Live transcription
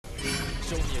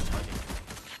Show me a target.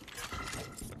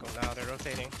 Go now, they're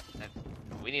rotating.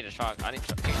 We need a shot. I need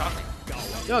to take shot.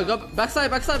 Yo, go backside.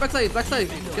 Get out. Sorry.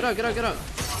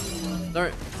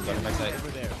 Backside.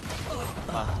 Over there.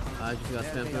 I just got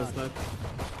spammed through the smoke.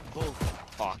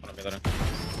 Fuck.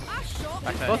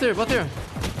 Backside. Both here.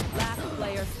 Last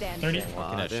player standing. 30.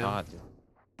 Fucking a damn. shot, dude.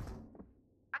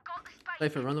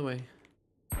 Cypher, run away.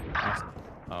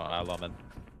 Oh, I love it.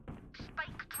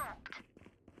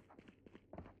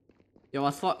 Yo,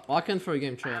 let's walk in for a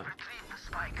game tryout.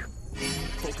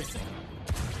 Focusing.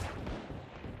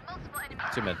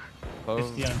 2 mid. Close.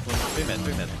 50 on close.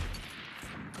 3 mid.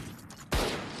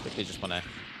 50 just 1A.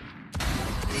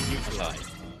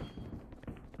 Neutralized.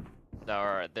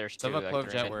 There's two. Silva, like, Clove,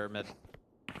 three Jet, mid. we're mid.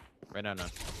 Right now, no.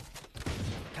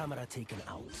 Camera taken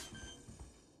out.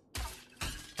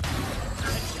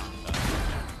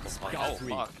 Oh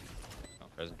fuck. Oh,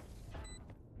 crazy.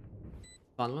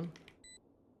 Spawn one.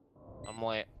 I'm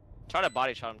wait. Try to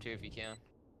body shot him too if you can.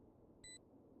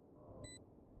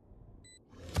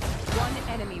 One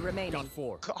enemy remaining. Got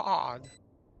 4. God.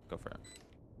 Go for it.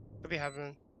 Could be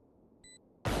heaven.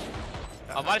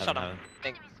 I'll body shot Heaven, him.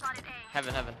 Think.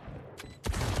 Heaven.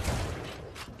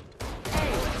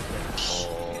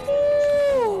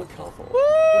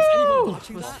 Was anyone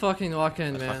watching Let's that? fucking walk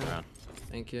in, Let's fuck man. around.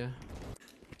 Thank you.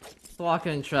 Let's walk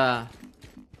in, trap.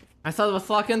 I said let's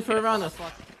walk in for a round. Let's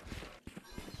walk.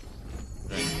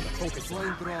 Focus. Over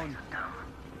here.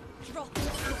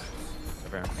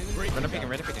 Run up picking.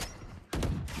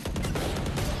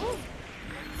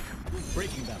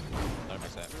 Breaking them. Not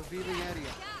backside.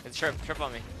 It's trip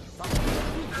on me.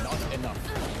 Not enough.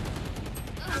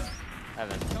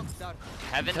 Heaven. He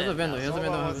has a window.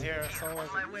 Someone was here. Someone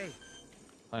was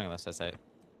Playing on this side.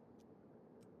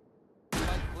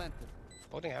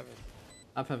 holding heaven.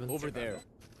 Up heaven. Over there.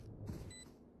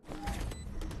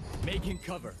 Making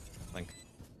cover. Link.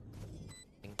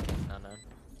 No.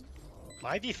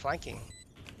 Might be flanking.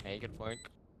 Hey, good point.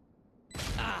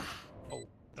 Oh.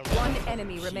 One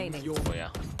enemy remaining. Oh yeah.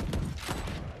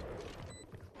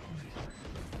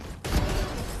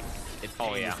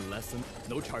 Oh yeah. Lesson.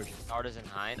 No charging. Artisan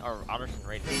Hind or Artisan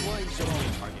Raid. Show me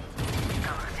a target.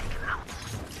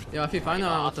 Yo, if you find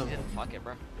out, with them. Fuck it,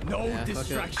 bro. No Yeah, fuck it.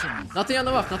 distraction. Nothing on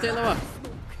the left.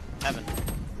 Heaven.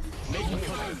 Making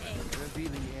cover.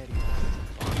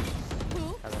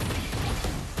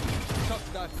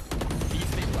 Be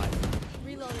stabilized.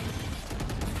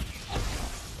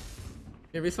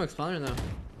 Here, resmoke spawner now.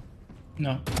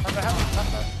 No.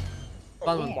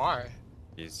 Spawn Oh one. my.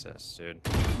 Jesus, dude.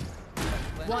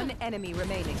 One enemy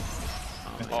remaining.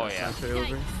 Oh yeah. Sentry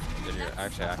over. Dude, you're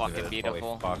actually Fucking activated.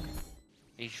 beautiful. Holy fuck.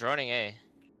 He's running A.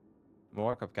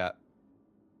 More up cat.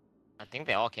 I think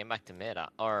they all came back to mid,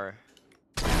 or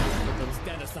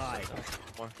Stand aside.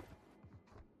 more.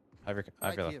 I feel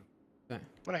like.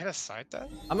 Wanna hit a side then?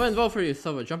 I'm gonna involve for you,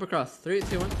 Silva. Jump across. 3,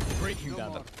 2, 1. Breaking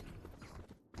them.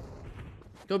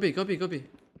 Go B.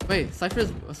 Wait,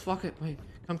 Cypher's. Let's walk it. Wait.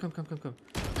 Come.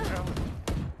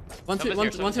 One to our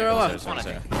left. One to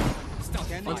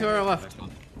our left.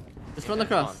 Just run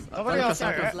across. Nobody else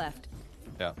Run there. across. Left.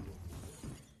 Yeah.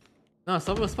 No,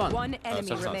 Silva was spawn. One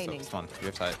enemy remaining. Spawn. You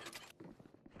have sight.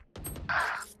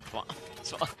 Come on.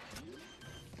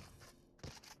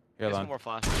 You're Get some alone. more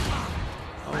flash.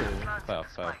 Oh, Fail.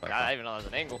 God, I didn't even know there was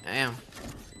an angle. damn.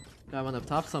 Got one up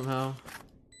top somehow.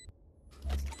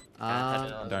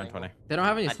 I'm down 20. They don't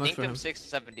have any I smokes think for them him.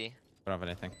 670. I don't have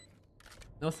anything.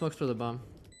 No smokes for the bomb.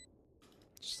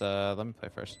 Just let me play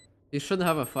first. He shouldn't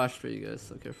have a flash for you guys,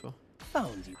 so careful.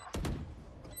 Found you.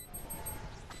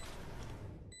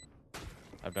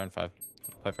 I've done 5.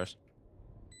 Play first.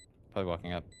 Probably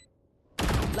walking up.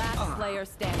 Last player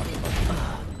standing.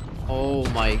 Oh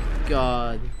my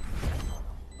god.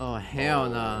 Oh hell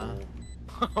nah.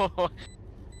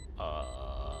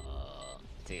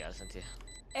 See you guys, into.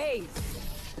 Ace.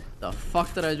 The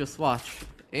fuck did I just watch?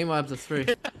 Aim labs is free.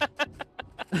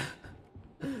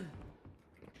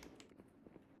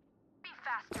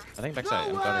 I think backside.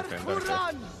 I'm going for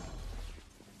him.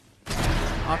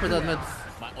 Offer that mid.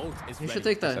 My ult is You ready. should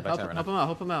take that. Backside Help right him out.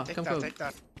 Help him out. Take Come that, close. take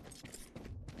that.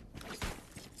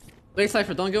 Wait,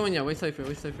 Cypher. Don't go in yet. Wait, Cypher.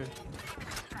 And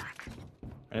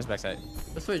his backside.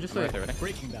 Just wait. Right there, ready?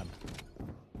 Breaking them.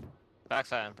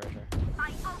 Backside, I'm pretty sure.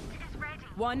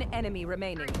 One enemy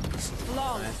remaining.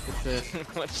 Long. Nice. Good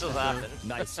shit. What just happened?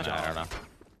 Nice I job. don't know.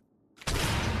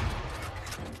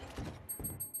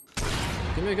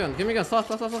 Give me a gun. Stop.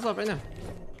 Right now.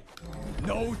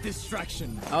 No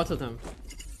distraction. Out of him.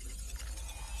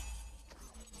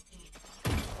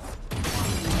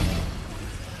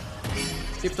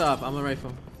 Keep the up. I'm a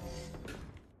rifle.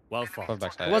 Well fought. Close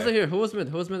backside. Who was it here? Who was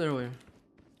mid earlier?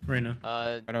 Reyna.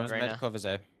 Right now, Reyna. mid, Clover's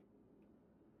A.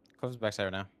 Clover's backside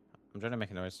right now. I'm trying to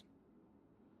make a noise.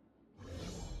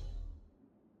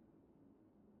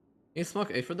 You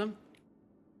smoke A for them?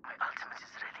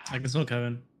 I can smoke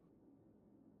heaven.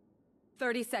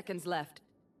 30 seconds left.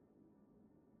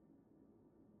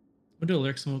 We'll do a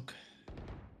lurk smoke.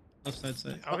 Left side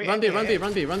side. Are we Run B, ending run B, it?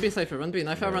 run B, run B Cypher, run B,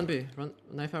 knife out, run B.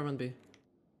 Knife out, run B.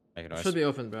 Make a noise. Should be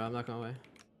open, bro, I'm not gonna lie.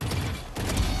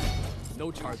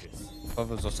 No charges.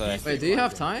 Clover's also A. Wait, do you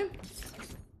have time?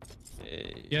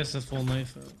 Yes, a full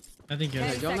knife. I think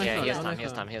yes. Go knife Yeah, out, he has go time. knife He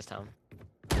has out. time. He has time.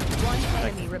 One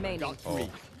enemy remaining. Got three.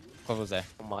 Clover's A.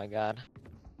 Oh my god.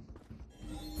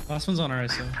 Last one's on our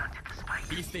ISO.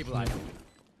 Destabilizing.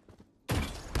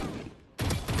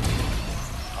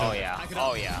 Oh yeah.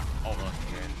 Oh yeah. Over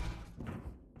here.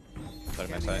 Put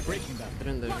him inside. Breaking them. Get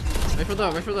in there. Wait for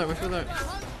that, wait for that, wait for that.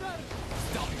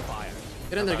 Stopping fire.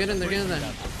 Get in there, get in there, get in there.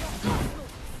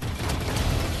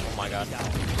 Oh my god.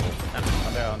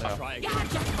 I'm there, I'm there. Try again.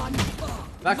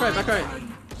 Back right, back right.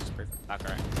 Back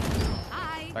right.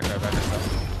 Back right, back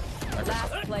right.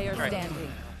 Last player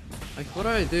standing. Like, what do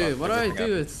I do? What do I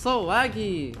do? It's so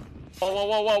laggy. Whoa, whoa,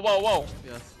 whoa, whoa, whoa, whoa.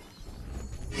 Yes.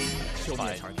 Show me a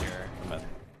Fine. target. Here.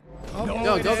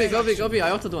 Yo, go B, go B, go B.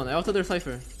 I ulted one. I ulted their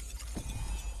Cypher.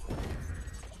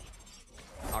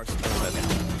 Our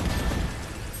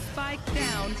Spike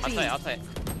down. I'll B. say. I'll say.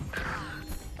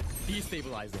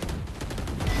 destabilizing.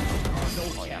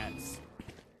 No chance.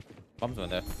 Bombs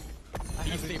went there.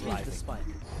 Destabilizing.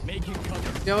 Making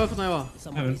cover. Yeah, open my wall.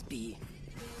 Heaven.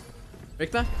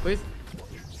 Break that, please.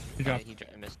 Good job. He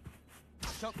missed.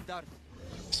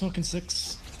 Smoking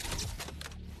 6.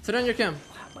 Sit on your cam.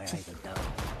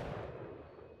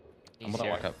 I'm gonna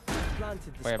walk up.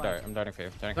 Wait, I'm darting for you.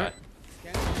 Darting high.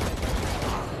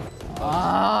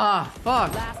 Ah,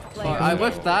 fuck. Last player. I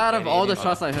whiffed that of all the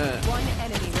shots I hit. One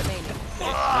enemy remaining.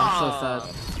 I'm so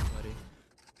sad.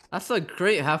 That's a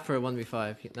great half for a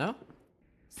 1v5, no?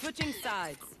 Switching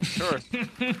sides. Sure.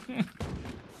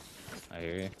 I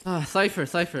hear you. Ah, Cypher.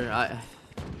 Cypher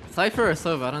or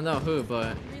Sova, I don't know who,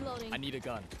 but I need a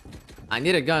gun. I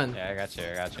need a gun. Yeah, I got you.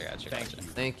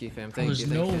 Thank you, fam. Thank There's you.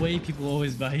 no Thank you. way people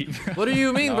always buy it, bro. What do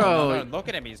you mean, bro? Look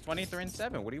at him. He's 23 and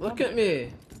 7. What do you want? Look at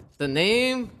me. The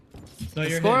name. No,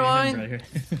 you're score him, line? you're him,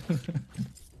 bro,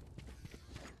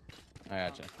 I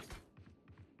got you.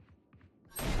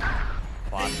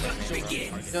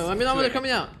 Yo, let me know when they're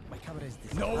coming out.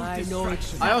 No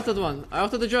distraction. I ulted one. I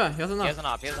ulted the draw. He has He enough. has an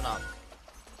op. He has an op.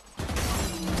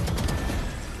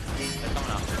 They're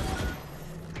coming out.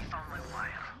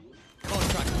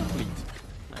 Contract complete.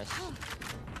 Nice.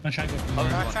 I'm trying to go from Oh,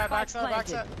 there. Backside, backside,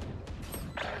 backside.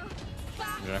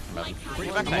 I'm drunk from heaven.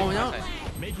 Bring I'm going out.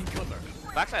 Making cover.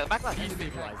 Backside. Backside.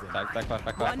 Destabilizing. Back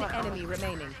left. One enemy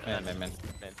remaining. Man.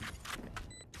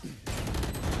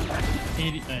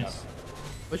 80. Nice.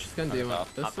 Which skin do you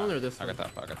want? This one or this I one? got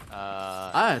that pocket.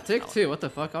 Ah, take two. What the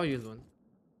fuck? I'll use one.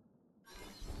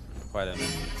 Quite in there.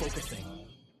 Focusing.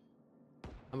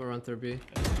 I'm gonna run through B.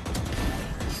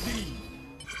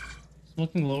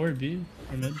 Smoking lower B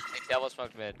or mid. Devil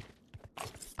smoked mid.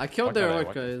 I killed Fuck their that, orc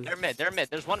what? guys. They're mid.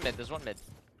 There's one mid.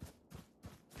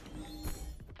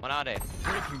 One out A.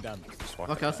 Breaking them. Just walk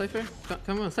Walk out, Cypher.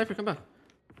 Come on, Cypher, come back.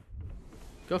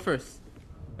 Go first.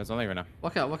 It's only right now.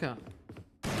 Walk out, walk out.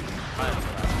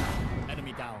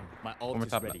 Enemy down. My One ult more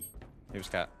is top. ready. He was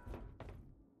cat.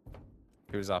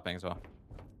 He was zopping as well.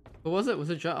 Who was it? Was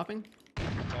it jet upping?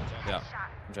 Yeah.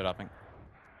 I'm jet upping.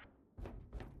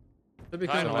 Could be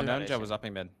Fine, kind No of one no, there. down. Jet was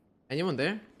upping mid. Anyone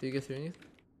there? Do you guys hear anything?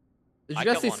 Did I you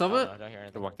guys killed see one. Sova? No, don't hear They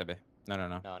anything. walked the B. No.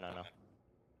 No.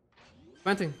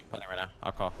 Planting. Pulling right now.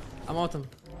 I'll call. I'm ulting.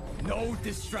 No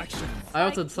distraction. I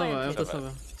ulted Sova. I ulted Sova.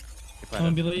 Sova. Keep I'm gonna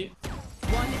playing. be late.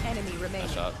 One enemy remaining.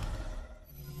 Nice shot.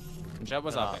 Jet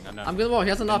was upping. I know. I'm gonna wall. He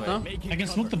has a knock though. Making I can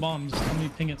cover. smoke the bombs. Let me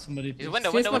ping at somebody. He's please.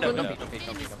 window. He's Window. window. Don't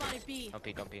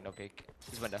peek. No peek.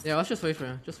 He's window. Yeah, let's just wait for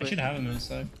him. Just I wait. should have him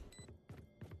inside.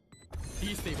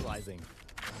 Destabilizing.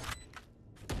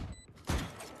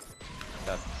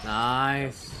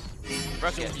 Nice.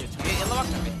 Rookie. In the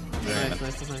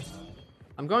box. Nice.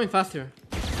 I'm going fast here.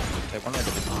 They one right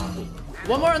there.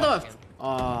 One more on the left.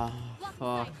 Oh,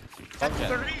 fuck. That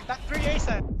three A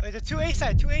side. Wait, the two A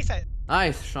side.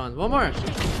 Nice, Sean. One more.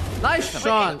 Nice,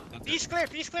 Sean. B's clear.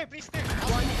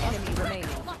 One enemy remaining.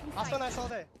 Last one I saw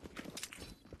there.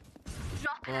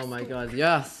 Oh my god,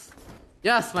 yes.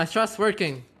 Yes, my strat's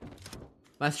working.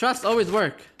 My strats always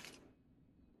work.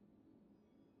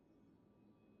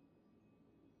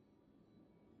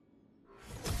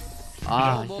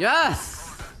 Ah,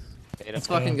 yes! Let's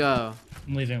fucking go.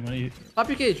 I'm leaving. I'm gonna eat. Pop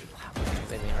your cage.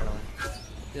 They mean right away.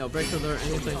 Yo, break the door,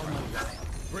 anything.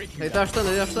 Breaking They down. dashed in,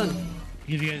 they dashed in.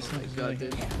 Give you guys something. God,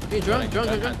 dude. Hey, drunk. Don't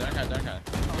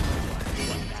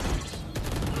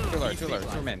Two lurk,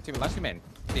 two men, last two men.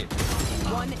 Dude.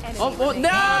 One enemy Oh, remaining.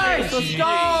 nice! Let's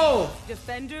go!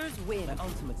 Defenders win.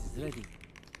 Ultimate is ready.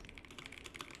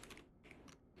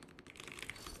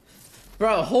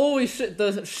 Bro, holy shit,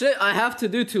 the shit I have to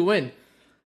do to win.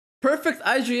 Perfect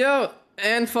IG out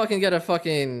and fucking get a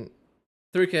fucking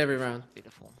 3K every round.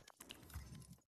 Beautiful.